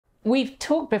We've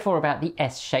talked before about the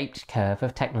S-shaped curve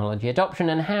of technology adoption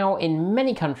and how in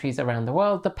many countries around the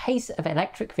world the pace of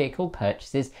electric vehicle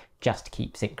purchases just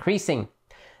keeps increasing.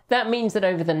 That means that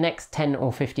over the next 10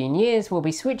 or 15 years we'll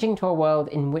be switching to a world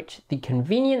in which the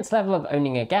convenience level of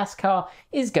owning a gas car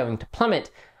is going to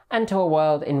plummet, and to a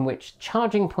world in which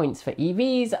charging points for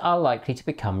EVs are likely to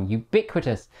become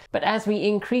ubiquitous. But as we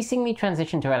increasingly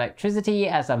transition to electricity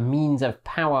as a means of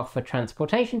power for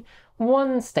transportation,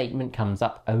 one statement comes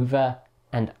up over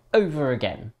and over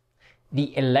again: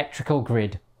 the electrical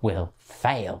grid will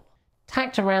fail.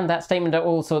 Tacked around that statement are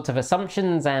all sorts of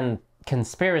assumptions and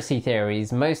conspiracy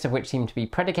theories, most of which seem to be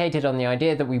predicated on the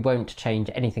idea that we won't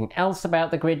change anything else about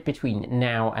the grid between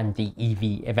now and the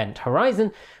EV event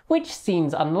horizon, which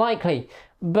seems unlikely.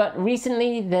 But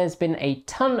recently there's been a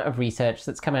ton of research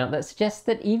that's come out that suggests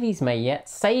that EVs may yet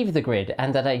save the grid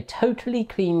and that a totally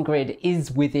clean grid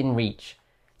is within reach.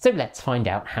 So let's find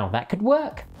out how that could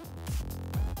work.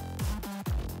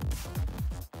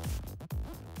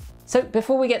 So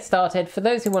before we get started, for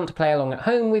those who want to play along at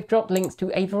home, we've dropped links to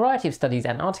a variety of studies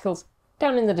and articles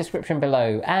down in the description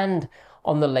below and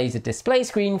on the laser display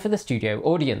screen for the studio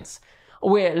audience.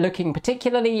 We're looking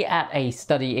particularly at a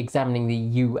study examining the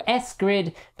US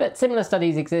grid, but similar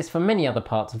studies exist for many other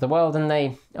parts of the world and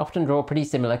they often draw pretty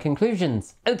similar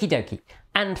conclusions. Okie dokie.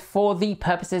 And for the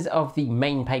purposes of the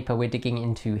main paper we're digging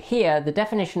into here, the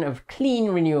definition of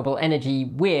clean renewable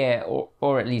energy we're,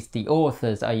 or at least the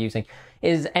authors are using,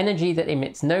 is energy that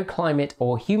emits no climate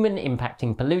or human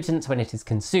impacting pollutants when it is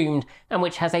consumed and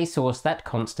which has a source that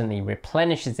constantly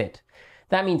replenishes it.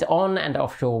 That means on and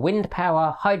offshore wind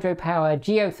power, hydropower,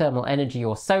 geothermal energy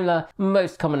or solar,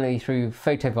 most commonly through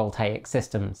photovoltaic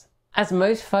systems. As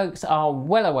most folks are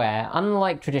well aware,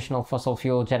 unlike traditional fossil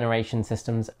fuel generation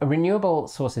systems, renewable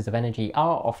sources of energy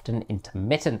are often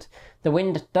intermittent. The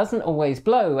wind doesn't always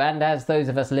blow, and as those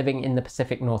of us living in the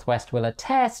Pacific Northwest will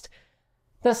attest,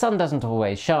 the sun doesn't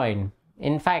always shine.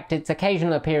 In fact, its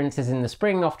occasional appearances in the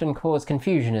spring often cause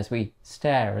confusion as we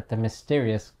stare at the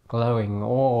mysterious glowing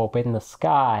orb in the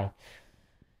sky.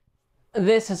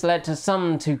 This has led to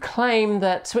some to claim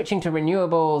that switching to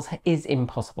renewables is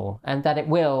impossible, and that it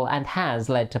will and has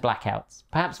led to blackouts.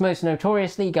 Perhaps most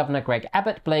notoriously, Governor Greg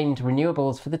Abbott blamed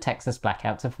renewables for the Texas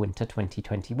blackouts of winter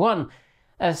 2021,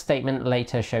 a statement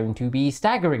later shown to be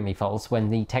staggeringly false when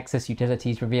the Texas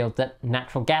utilities revealed that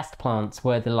natural gas plants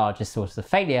were the largest source of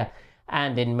failure,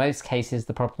 and in most cases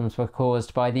the problems were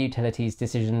caused by the utilities'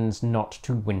 decisions not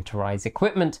to winterize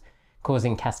equipment,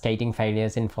 causing cascading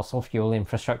failures in fossil fuel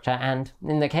infrastructure, and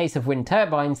in the case of wind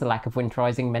turbines, the lack of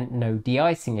winterizing meant no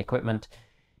de-icing equipment.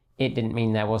 It didn't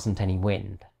mean there wasn't any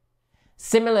wind.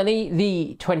 Similarly,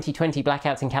 the 2020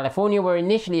 blackouts in California were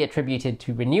initially attributed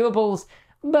to renewables,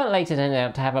 but later turned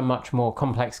out to have a much more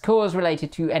complex cause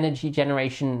related to energy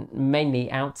generation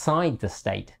mainly outside the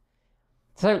state.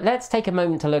 So let's take a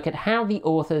moment to look at how the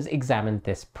authors examined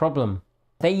this problem.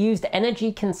 They used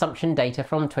energy consumption data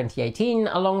from 2018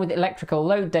 along with electrical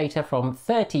load data from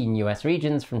 13 US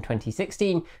regions from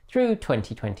 2016 through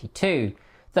 2022.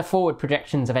 The forward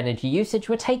projections of energy usage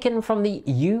were taken from the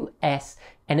US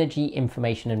Energy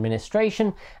Information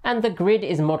Administration, and the grid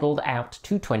is modelled out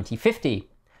to 2050.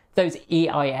 Those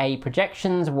EIA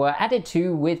projections were added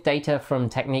to with data from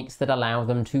techniques that allow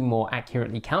them to more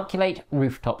accurately calculate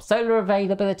rooftop solar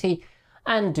availability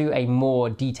and do a more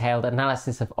detailed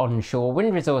analysis of onshore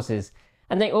wind resources.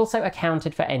 And they also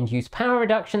accounted for end-use power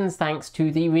reductions thanks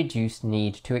to the reduced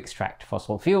need to extract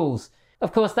fossil fuels.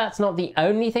 Of course, that's not the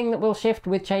only thing that will shift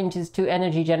with changes to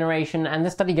energy generation, and the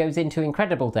study goes into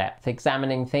incredible depth,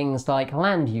 examining things like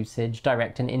land usage,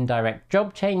 direct and indirect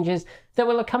job changes that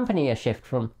will accompany a shift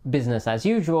from business as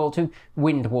usual to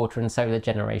wind, water and solar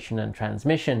generation and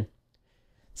transmission.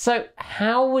 So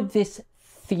how would this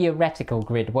theoretical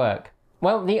grid work?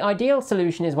 Well, the ideal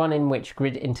solution is one in which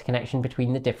grid interconnection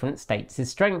between the different states is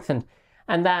strengthened,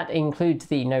 and that includes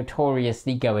the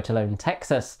notoriously go-it-alone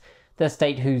Texas, the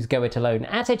state whose go-it-alone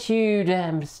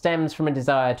attitude stems from a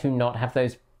desire to not have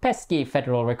those pesky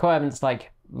federal requirements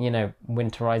like,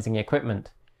 winterizing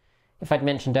equipment. If I'd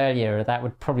mentioned earlier, that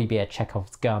would probably be a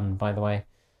Chekhov's gun, by the way.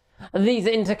 These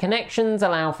interconnections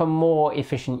allow for more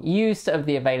efficient use of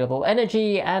the available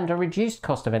energy and a reduced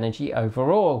cost of energy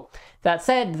overall. That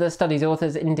said, the study's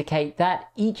authors indicate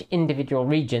that each individual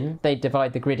region, they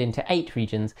divide the grid into 8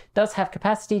 regions, does have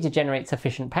capacity to generate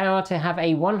sufficient power to have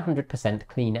a 100%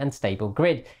 clean and stable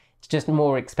grid. It's just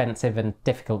more expensive and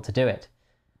difficult to do it.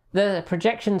 The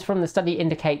projections from the study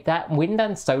indicate that wind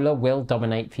and solar will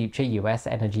dominate future US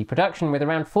energy production, with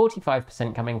around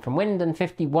 45% coming from wind and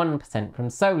 51% from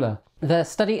solar. The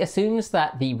study assumes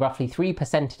that the roughly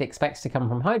 3% it expects to come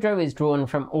from hydro is drawn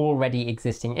from already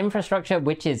existing infrastructure,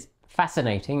 which is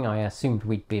fascinating. I assumed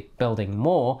we'd be building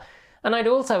more. And I'd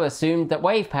also assumed that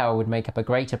wave power would make up a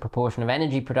greater proportion of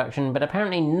energy production, but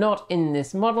apparently not in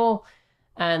this model.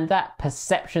 And that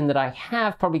perception that I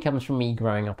have probably comes from me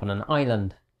growing up on an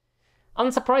island.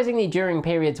 Unsurprisingly, during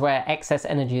periods where excess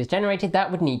energy is generated,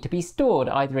 that would need to be stored,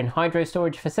 either in hydro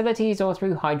storage facilities or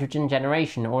through hydrogen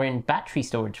generation or in battery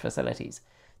storage facilities.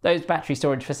 Those battery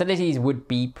storage facilities would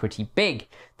be pretty big.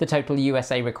 The total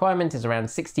USA requirement is around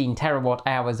 16 terawatt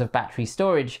hours of battery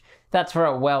storage. That's for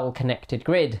a well-connected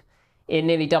grid. It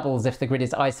nearly doubles if the grid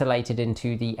is isolated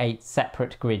into the 8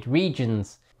 separate grid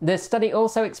regions. The study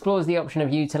also explores the option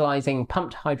of utilising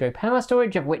pumped hydropower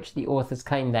storage, of which the authors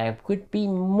claim there would be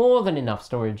more than enough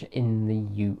storage in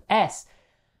the US.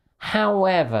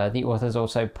 However, the authors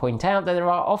also point out that there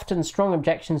are often strong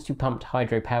objections to pumped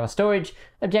hydropower storage,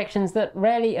 objections that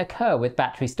rarely occur with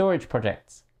battery storage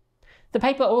projects. The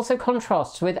paper also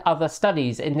contrasts with other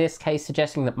studies, in this case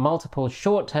suggesting that multiple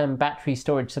short-term battery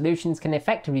storage solutions can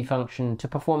effectively function to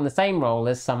perform the same role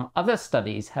as some other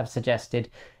studies have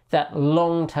suggested that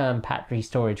long-term battery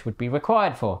storage would be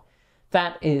required for.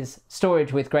 That is,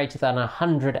 storage with greater than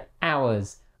 100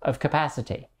 hours of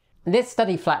capacity. This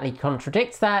study flatly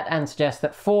contradicts that and suggests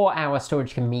that 4-hour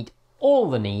storage can meet all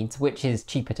the needs, which is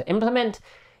cheaper to implement.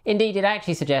 Indeed, it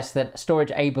actually suggests that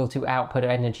storage able to output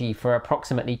energy for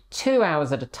approximately 2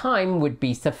 hours at a time would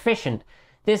be sufficient.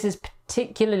 This is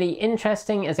particularly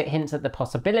interesting as it hints at the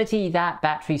possibility that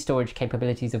battery storage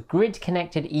capabilities of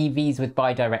grid-connected EVs with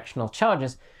bidirectional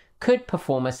chargers could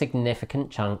perform a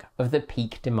significant chunk of the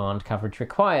peak demand coverage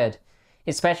required,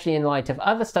 especially in light of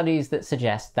other studies that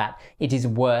suggest that it is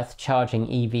worth charging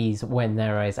EVs when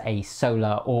there is a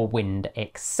solar or wind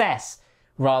excess,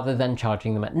 rather than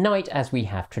charging them at night as we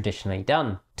have traditionally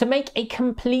done. To make a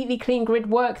completely clean grid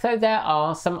work, though, there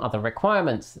are some other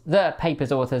requirements. The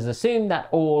paper's authors assume that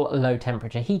all low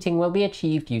temperature heating will be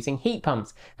achieved using heat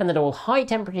pumps, and that all high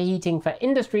temperature heating for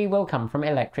industry will come from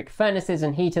electric furnaces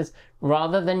and heaters,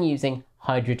 rather than using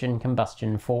hydrogen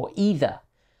combustion for either.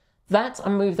 That's a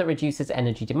move that reduces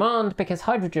energy demand because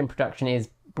hydrogen production is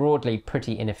broadly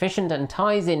pretty inefficient and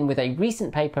ties in with a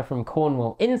recent paper from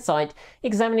Cornwall Insight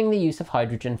examining the use of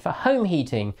hydrogen for home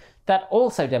heating that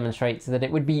also demonstrates that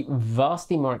it would be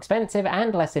vastly more expensive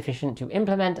and less efficient to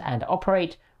implement and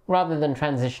operate rather than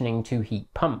transitioning to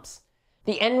heat pumps.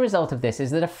 The end result of this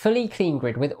is that a fully clean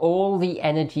grid with all the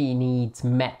energy needs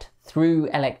met through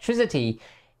electricity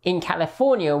in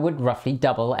California would roughly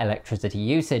double electricity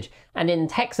usage, and in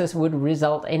Texas would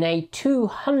result in a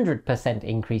 200%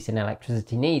 increase in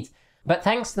electricity needs. But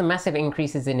thanks to the massive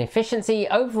increases in efficiency,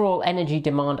 overall energy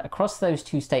demand across those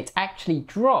two states actually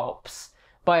drops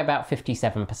by about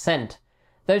 57%.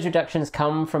 Those reductions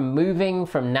come from moving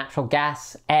from natural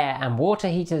gas, air and water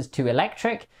heaters to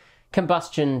electric,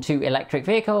 combustion to electric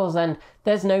vehicles, and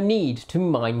there's no need to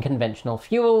mine conventional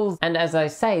fuels, and as I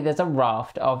say, there's a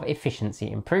raft of efficiency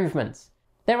improvements.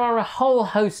 There are a whole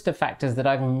host of factors that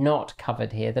I've not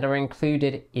covered here that are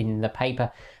included in the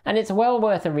paper, and it's well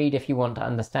worth a read if you want to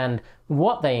understand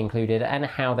what they included and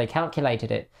how they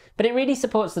calculated it. But it really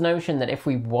supports the notion that if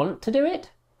we want to do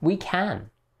it, we can.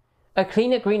 A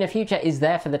cleaner, greener future is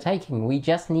there for the taking. We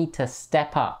just need to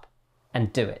step up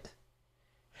and do it.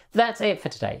 That's it for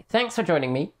today. Thanks for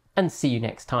joining me, and see you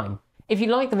next time. If you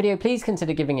liked the video, please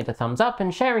consider giving it a thumbs up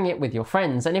and sharing it with your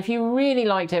friends. And if you really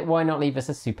liked it, why not leave us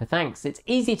a super thanks? It's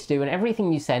easy to do, and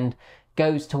everything you send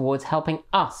goes towards helping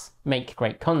us make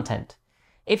great content.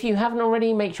 If you haven't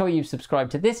already, make sure you subscribe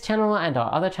to this channel and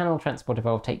our other channel, Transport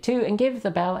Evolved Take 2, and give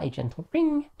the bell a gentle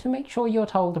ring to make sure you're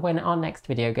told when our next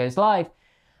video goes live.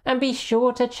 And be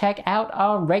sure to check out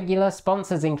our regular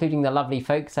sponsors, including the lovely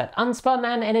folks at Unspun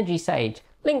and Energy Sage.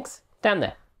 Links down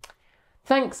there.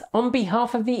 Thanks on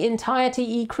behalf of the entire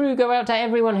TE crew go out to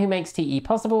everyone who makes TE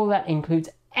possible. That includes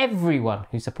everyone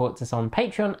who supports us on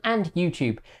Patreon and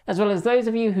YouTube, as well as those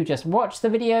of you who just watch the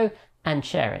video and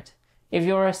share it. If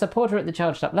you're a supporter at the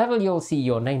charged up level, you'll see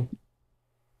your name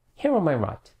here on my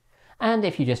right. And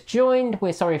if you just joined,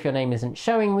 we're sorry if your name isn't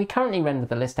showing. We currently render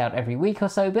the list out every week or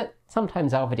so, but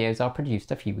sometimes our videos are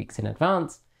produced a few weeks in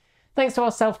advance. Thanks to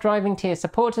our self-driving tier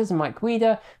supporters Mike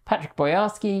Weider, Patrick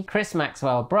Boyarski, Chris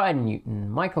Maxwell, Brian Newton,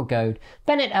 Michael Goad,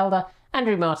 Bennett Elder,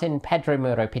 Andrew Martin, Pedro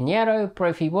Muro Pinheiro,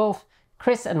 Brophy Wolf,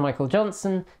 Chris and Michael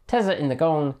Johnson, Tezza in the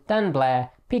Gong, Dan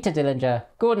Blair, Peter Dillinger,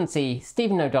 Gordon C.,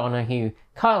 Stephen O'Donoghue,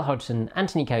 Kyle Hodgson,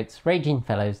 Anthony Coates, Regine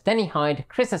Fellows, Denny Hyde,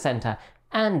 Chris Ascenta,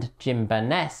 and Jim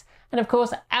Burness. And of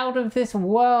course, out of this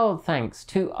world thanks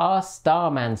to our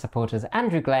Starman supporters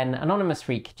Andrew Glenn, Anonymous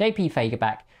Freak, JP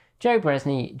Fagerback, Joe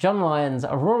Bresney, John Lyons,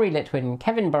 Rory Litwin,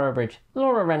 Kevin Burrowbridge,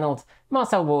 Laura Reynolds,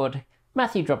 Marcel Ward,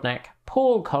 Matthew Drobnak,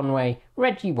 Paul Conway,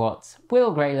 Reggie Watts,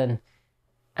 Will Graylan,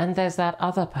 and there's that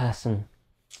other person.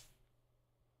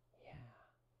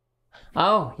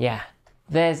 Oh, yeah.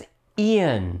 There's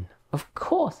Ian. Of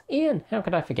course, Ian. How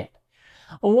could I forget?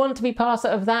 Want to be part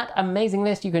of that amazing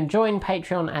list? You can join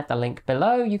Patreon at the link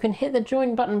below. You can hit the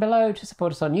join button below to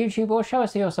support us on YouTube or show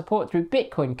us your support through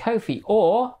Bitcoin, Ko-fi,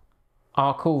 or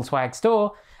our cool swag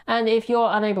store. And if you're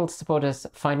unable to support us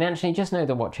financially, just know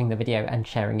that watching the video and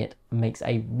sharing it makes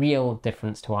a real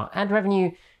difference to our ad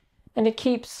revenue, and it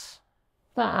keeps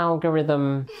the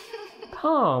algorithm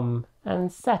calm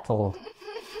and settled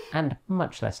and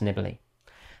much less nibbly.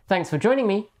 Thanks for joining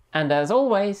me, and as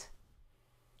always,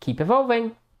 keep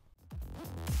evolving.